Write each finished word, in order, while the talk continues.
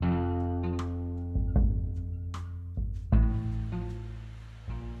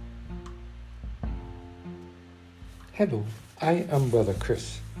Hello, I am Brother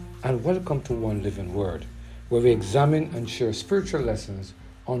Chris, and welcome to One Living Word, where we examine and share spiritual lessons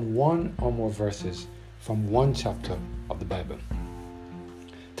on one or more verses from one chapter of the Bible.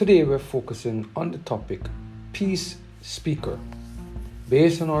 Today we're focusing on the topic Peacespeaker,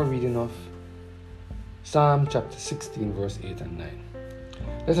 based on our reading of Psalm chapter 16, verse 8 and 9.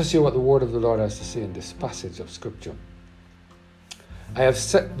 Let us hear what the word of the Lord has to say in this passage of Scripture. I have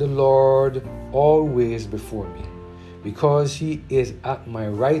set the Lord always before me. Because he is at my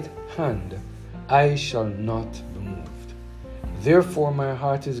right hand, I shall not be moved. Therefore my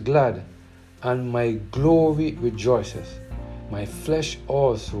heart is glad, and my glory rejoices. My flesh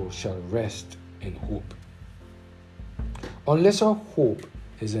also shall rest in hope. Unless our hope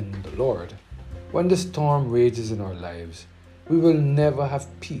is in the Lord, when the storm rages in our lives, we will never have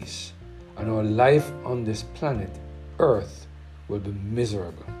peace, and our life on this planet, Earth, will be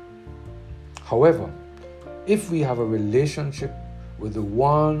miserable. However, if we have a relationship with the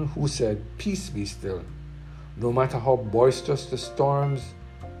one who said, "Peace be still," no matter how boisterous the storms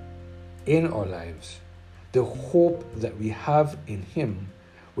in our lives, the hope that we have in him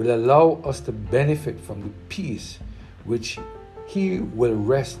will allow us to benefit from the peace which he will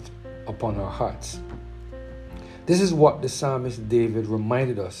rest upon our hearts. This is what the psalmist David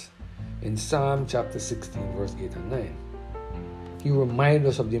reminded us in Psalm chapter 16, verse 8 and 9. He reminded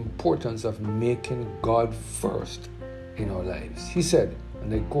us of the importance of making God first in our lives. He said,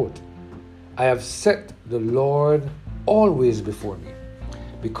 and I quote, I have set the Lord always before me.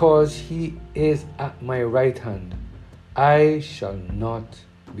 Because he is at my right hand, I shall not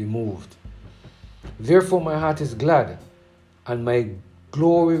be moved. Therefore my heart is glad, and my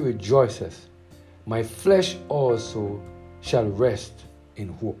glory rejoices. My flesh also shall rest in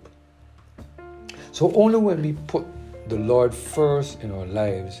hope. So only when we put the Lord first in our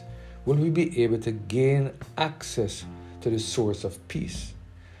lives will we be able to gain access to the source of peace.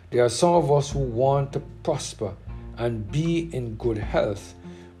 There are some of us who want to prosper and be in good health,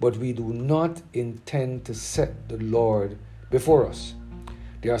 but we do not intend to set the Lord before us.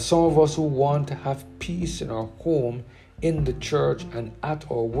 There are some of us who want to have peace in our home, in the church, and at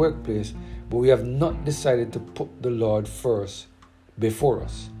our workplace, but we have not decided to put the Lord first before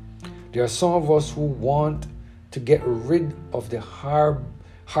us. There are some of us who want to get rid of the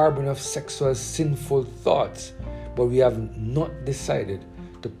harboring of sexual sinful thoughts, but we have not decided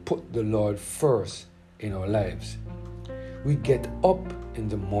to put the Lord first in our lives. We get up in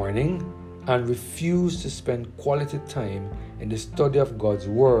the morning and refuse to spend quality time in the study of God's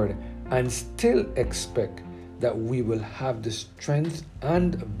Word and still expect that we will have the strength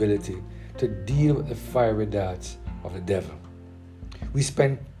and ability to deal with the fiery darts of the devil. We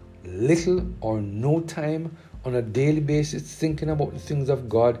spend little or no time on a daily basis thinking about the things of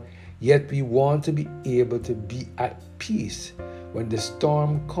God, yet we want to be able to be at peace when the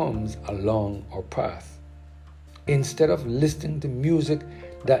storm comes along our path. Instead of listening to music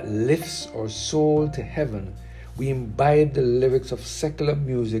that lifts our soul to heaven, we imbibe the lyrics of secular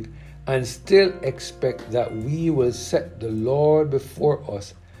music and still expect that we will set the Lord before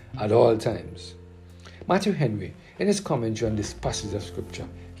us at all times. Matthew Henry, in his commentary on this passage of Scripture,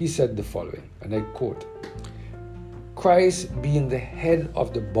 he said the following, and I quote, Christ being the head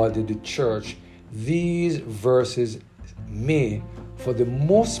of the body, the church, these verses may, for the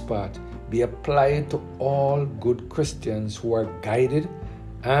most part, be applied to all good Christians who are guided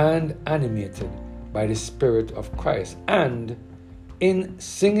and animated by the Spirit of Christ. And in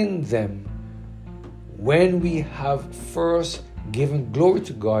singing them, when we have first given glory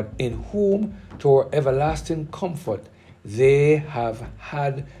to God, in whom to our everlasting comfort they have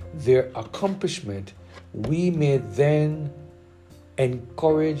had their accomplishment, we may then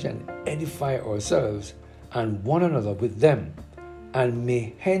encourage and edify ourselves and one another with them, and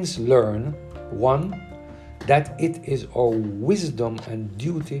may hence learn, 1, that it is our wisdom and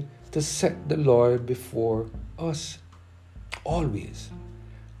duty to set the Lord before us always,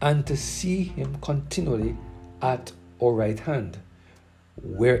 and to see him continually at our right hand,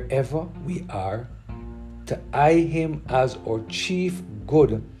 wherever we are, to eye him as our chief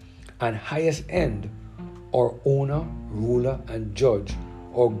good and highest end, our owner, ruler, and judge,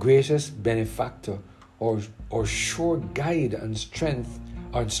 our gracious benefactor, our sure guide and strength,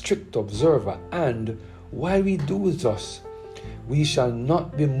 our strict observer. And while we do thus, we shall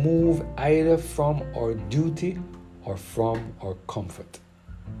not be moved either from our duty or from our comfort.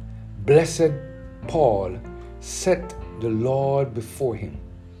 Blessed Paul set the Lord before him.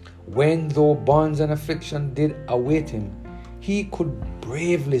 When though bonds and affliction did await him, he could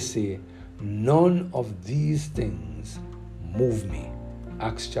bravely say, none of these things move me.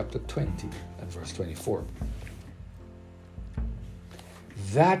 Acts chapter 20 and verse 24.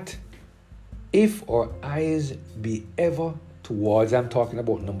 that if our eyes be ever towards, I'm talking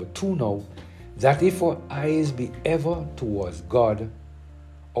about number 2 now, that if our eyes be ever towards God,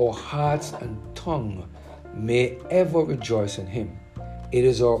 our hearts and tongue may ever rejoice in him. It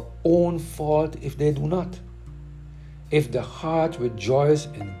is our own fault if they do not. If the heart rejoice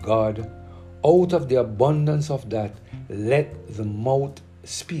in God, out of the abundance of that, let the mouth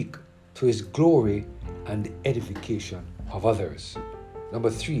speak to his glory and the edification of others. Number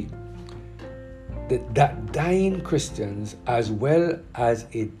 3, that dying Christians as well as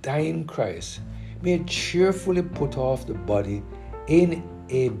a dying Christ may cheerfully put off the body in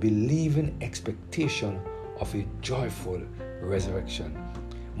a believing expectation of a joyful resurrection.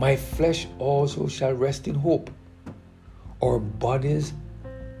 My flesh also shall rest in hope. Our bodies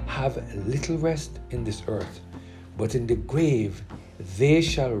have little rest in this earth, but in the grave they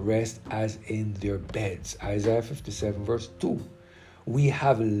shall rest as in their beds. Isaiah 57 verse 2. We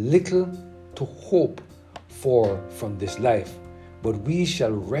have little to hope for from this life, but we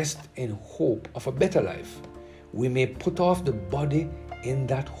shall rest in hope of a better life. We may put off the body in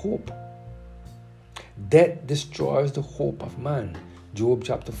that hope. Death destroys the hope of man, Job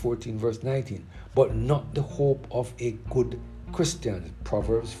chapter 14 verse 19, but not the hope of a good Christian,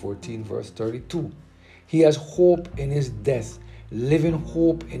 Proverbs 14 verse 32. He has hope in his death, living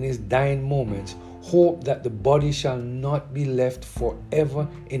hope in his dying moments, hope that the body shall not be left forever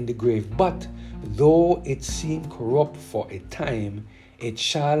in the grave, but though it seem corrupt for a time, it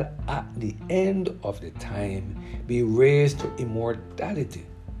shall at the end of the time be raised to immortality.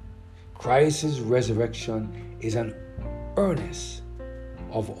 Christ's resurrection is an earnest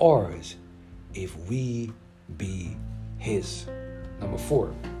of ours if we be his. Number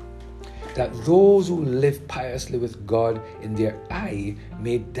 4, that those who live piously with God in their eye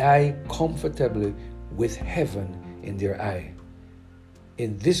may die comfortably with heaven in their eye.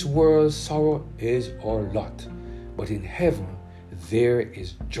 In this world sorrow is our lot, but in heaven there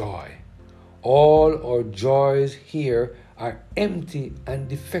is joy. All our joys here are empty and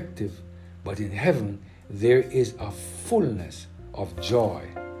defective, but in heaven there is a fullness of joy.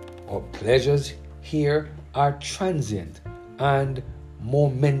 Our pleasures here are transient and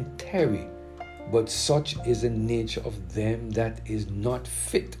momentary, but such is the nature of them that is not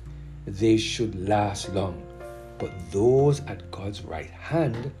fit they should last long. But those at God's right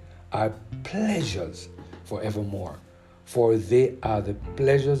hand are pleasures forevermore, for they are the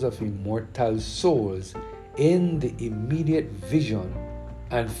pleasures of immortal souls in the immediate vision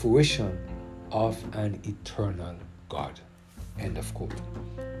and fruition of an eternal God. End of quote.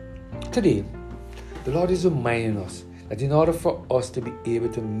 Today, the Lord is reminding us that in order for us to be able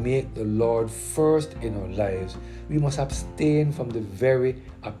to make the Lord first in our lives, we must abstain from the very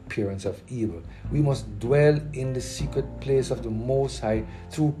appearance of evil. We must dwell in the secret place of the Most High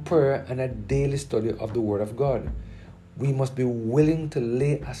through prayer and a daily study of the Word of God. We must be willing to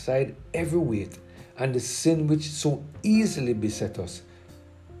lay aside every weight and the sin which so easily beset us,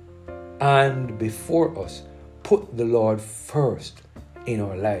 and before us, put the Lord first in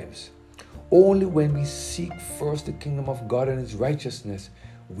our lives. Only when we seek first the kingdom of God and his righteousness,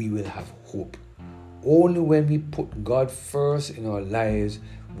 we will have hope. Only when we put God first in our lives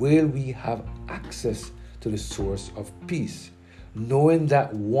will we have access to the source of peace, knowing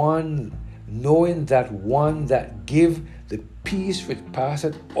that one that give the peace which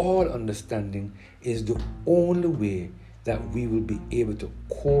passeth all understanding is the only way that we will be able to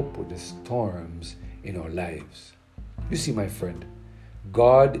cope with the storms in our lives. You see, my friend,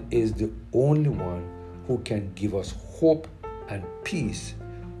 God is the only one who can give us hope and peace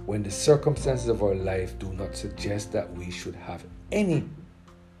when the circumstances of our life do not suggest that we should have anything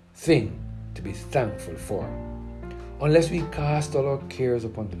to be thankful for. Unless we cast all our cares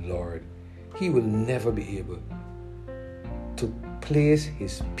upon the Lord, he will never be able to place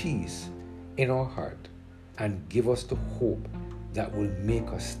his peace in our heart and give us the hope that will make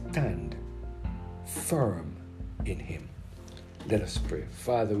us stand firm in him. Let us pray.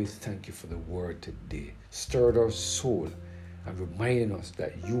 Father, we thank you for the word today. Stirred our soul and reminding us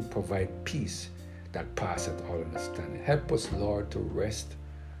that you provide peace that passeth all understanding. Help us, Lord, to rest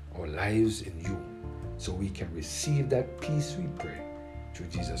our lives in you so we can receive that peace, we pray. Through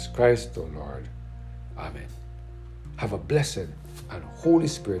Jesus Christ, our Lord. Amen. Have a blessed and Holy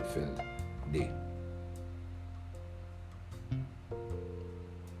Spirit-filled day.